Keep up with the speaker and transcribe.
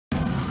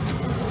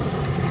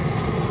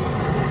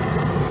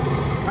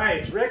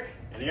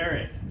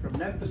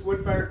Memphis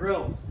Wood Fire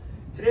Grills.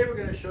 Today we're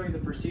going to show you the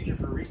procedure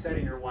for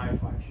resetting your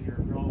Wi-Fi should your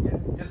grill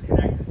get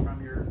disconnected from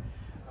your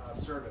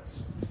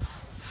service.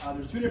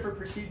 There's two different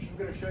procedures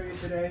we're going to show you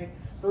today.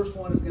 First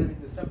one is going to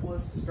be the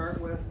simplest to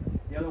start with.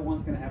 The other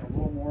one's going to have a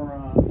little more,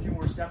 a few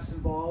more steps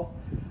involved.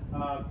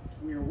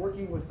 We are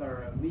working with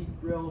our meat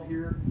grill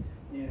here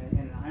in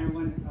an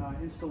island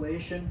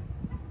installation.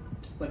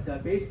 But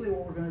basically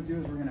what we're going to do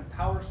is we're going to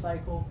power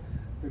cycle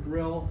the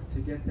grill to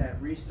get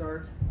that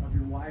restart of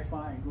your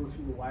Wi-Fi and go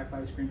through the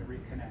Wi-Fi screen to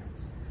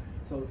reconnect.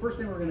 So the first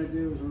thing we're going to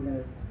do is we're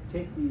going to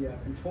take the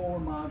controller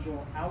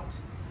module out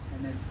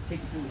and then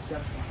take you through the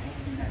steps on what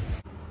we do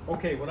next.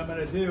 Okay, what I'm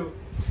going to do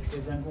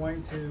is I'm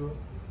going to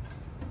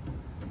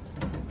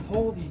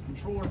pull the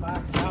controller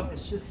box out.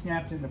 It's just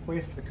snapped into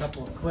place with a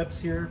couple of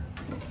clips here.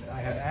 I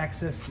have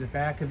access to the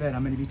back of it.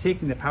 I'm going to be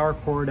taking the power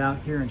cord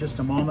out here in just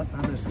a moment.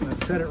 I'm just going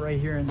to set it right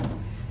here in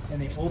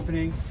the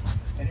opening.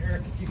 And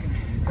Eric, if you can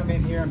come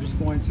in here, I'm just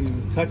going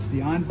to touch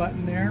the on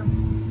button there.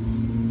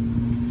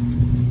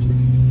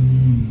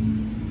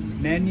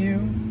 Menu,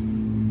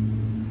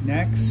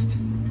 next,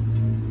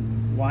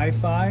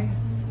 Wi-Fi,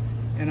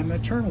 and I'm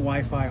going to turn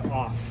Wi-Fi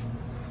off.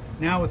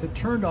 Now with it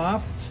turned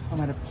off, I'm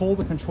going to pull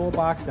the control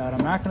box out.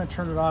 I'm not going to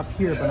turn it off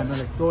here, but I'm going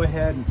to go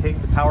ahead and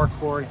take the power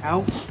cord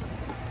out,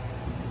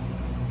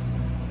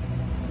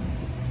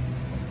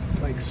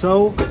 like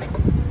so.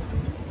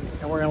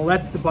 And we're going to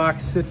let the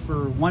box sit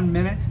for 1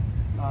 minute.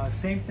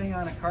 Same thing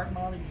on a cart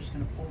mount. You're just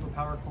going to pull the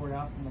power cord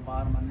out from the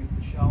bottom underneath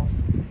the shelf,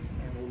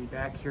 and we'll be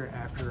back here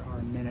after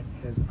our minute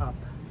is up.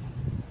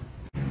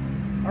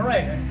 All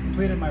right, I've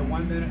completed my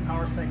 1 minute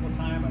power cycle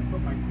time. I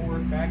put my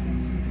cord back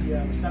into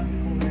the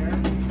receptacle there.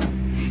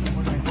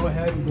 We're going to go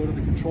ahead and go to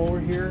the controller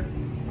here.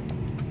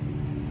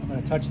 I'm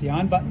going to touch the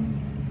on button.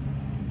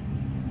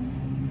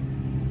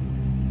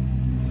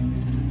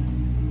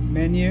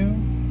 Menu,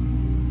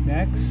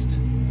 next,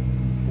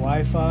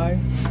 Wi-Fi.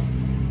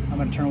 I'm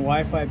going to turn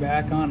Wi-Fi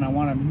back on and I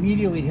want to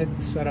immediately hit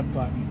the setup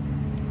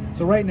button.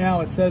 So right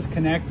now it says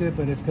connected,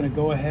 but it's going to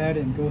go ahead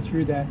and go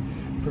through that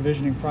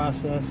provisioning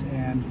process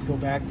and go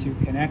back to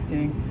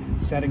connecting,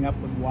 setting up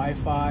with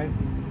Wi-Fi.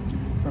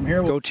 From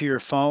here, we'll go to your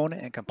phone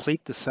and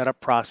complete the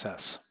setup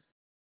process.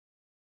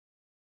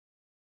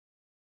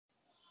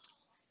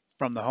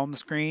 From the home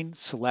screen,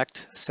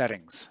 select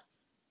Settings.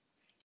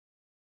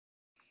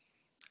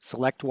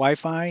 Select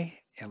Wi-Fi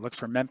and look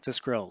for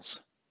Memphis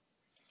Grills.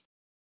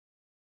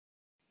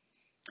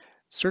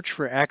 Search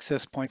for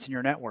access points in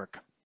your network.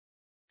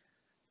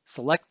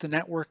 Select the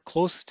network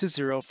closest to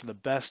 0 for the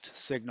best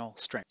signal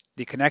strength.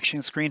 The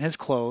connection screen has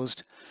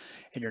closed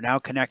and you're now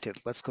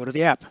connected. Let's go to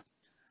the app.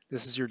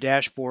 This is your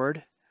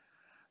dashboard.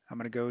 I'm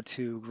going to go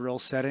to grill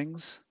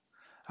settings.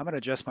 I'm going to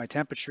adjust my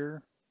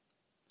temperature,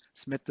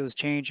 submit those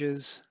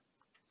changes,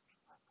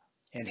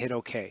 and hit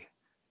OK.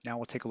 Now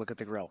we'll take a look at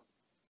the grill.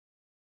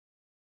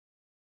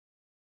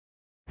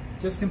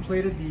 Just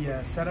completed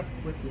the setup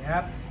with the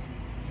app.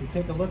 So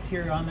take a look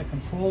here on the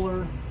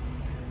controller.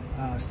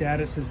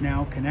 Status is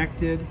now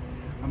connected.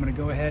 I'm going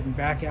to go ahead and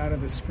back out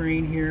of the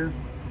screen here.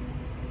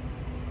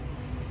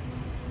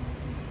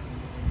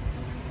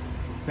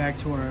 Back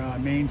to our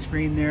main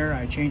screen there.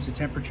 I changed the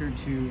temperature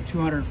to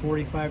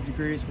 245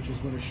 degrees, which is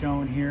what is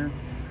shown here.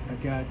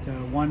 I've got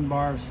 1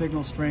 bar of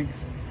signal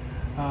strength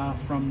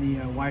from the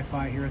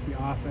Wi-Fi here at the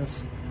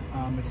office.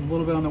 It's a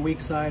little bit on the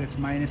weak side. It's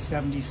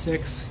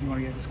 -76. You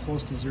want to get as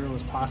close to 0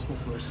 as possible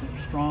for a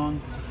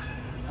strong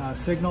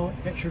signal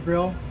at your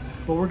grill.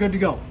 But we're good to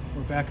go.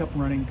 We're back up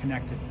and running,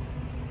 connected.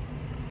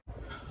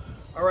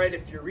 All right,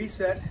 if you're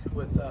reset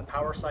with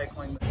power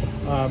cycling,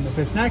 if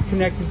it's not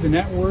connected to the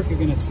network, you're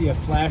going to see a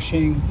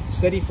flashing,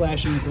 steady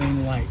flashing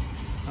green light.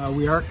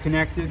 We are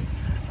connected,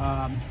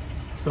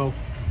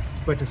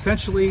 but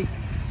essentially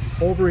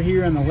over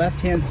here on the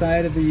left-hand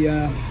side of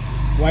the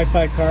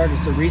Wi-Fi card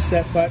is the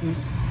reset button.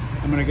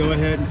 I'm going to go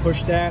ahead and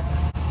push that,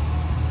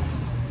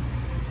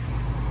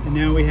 and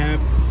now we have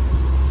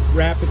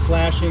rapid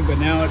flashing, but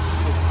now it's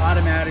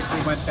automatically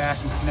went back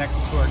and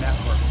connected to our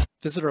network.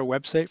 Visit our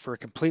website for a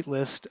complete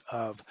list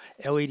of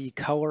LED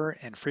color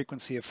and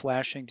frequency of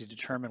flashing to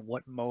determine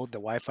what mode the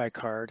Wi-Fi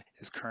card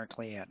is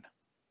currently in.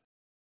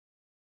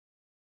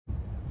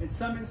 In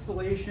some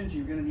installations,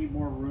 you're going to need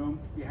more room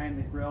behind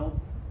the grill,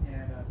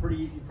 and a pretty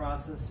easy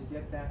process to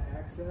get that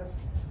access.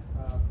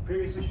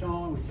 Previously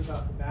shown, we took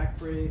off the back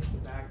brace, the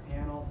back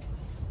panel,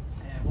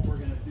 and what we're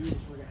going to do is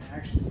we're going to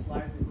actually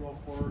slide the grill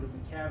forward in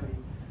the cavity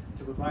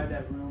to provide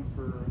that room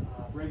for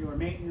regular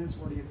maintenance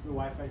or to get to the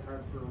Wi-Fi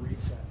card for a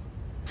reset.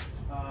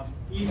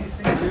 Easiest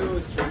thing to do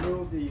is to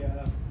remove the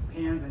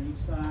pans on each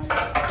side.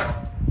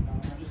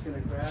 I'm just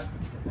going to grab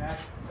the back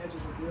edge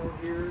of the grill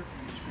here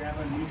and just grab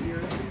underneath here.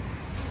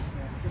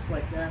 And just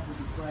like that, we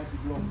can slide the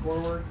grill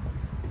forward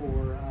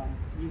for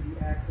easy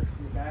access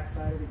to the back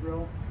side of the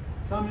grill.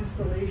 Some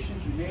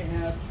installations, you may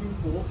have 2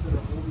 bolts that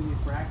are holding the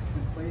brackets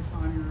in place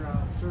on your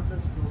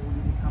surface when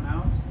you need to come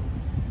out.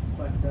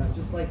 But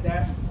just like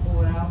that,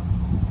 pull it out,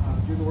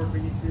 do the work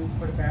we need to do,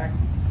 put it back,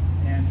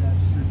 and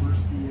just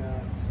reverse the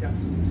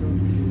steps we took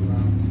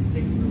to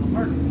take the grill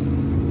apart.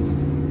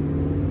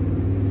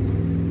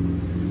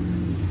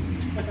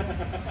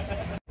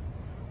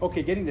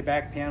 Okay, getting the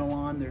back panel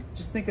on there,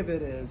 just think of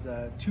it as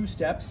 2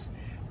 steps.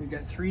 We've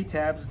got 3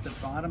 tabs at the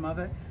bottom of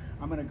it.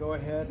 I'm going to go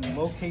ahead and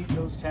locate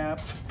those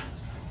tabs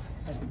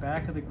at the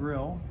back of the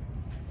grill,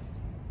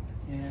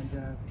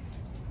 and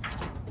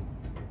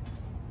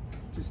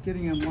just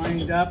getting them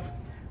lined up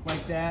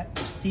like that.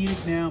 They're seated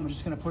now. I'm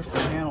just going to push the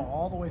panel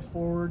all the way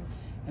forward,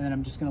 and then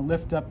I'm just going to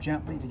lift up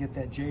gently to get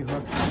that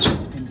J-hook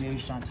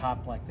engaged on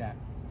top like that.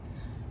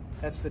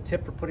 That's the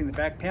tip for putting the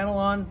back panel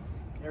on.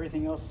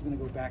 Everything else is going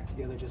to go back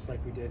together just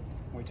like we did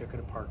when we took it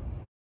apart.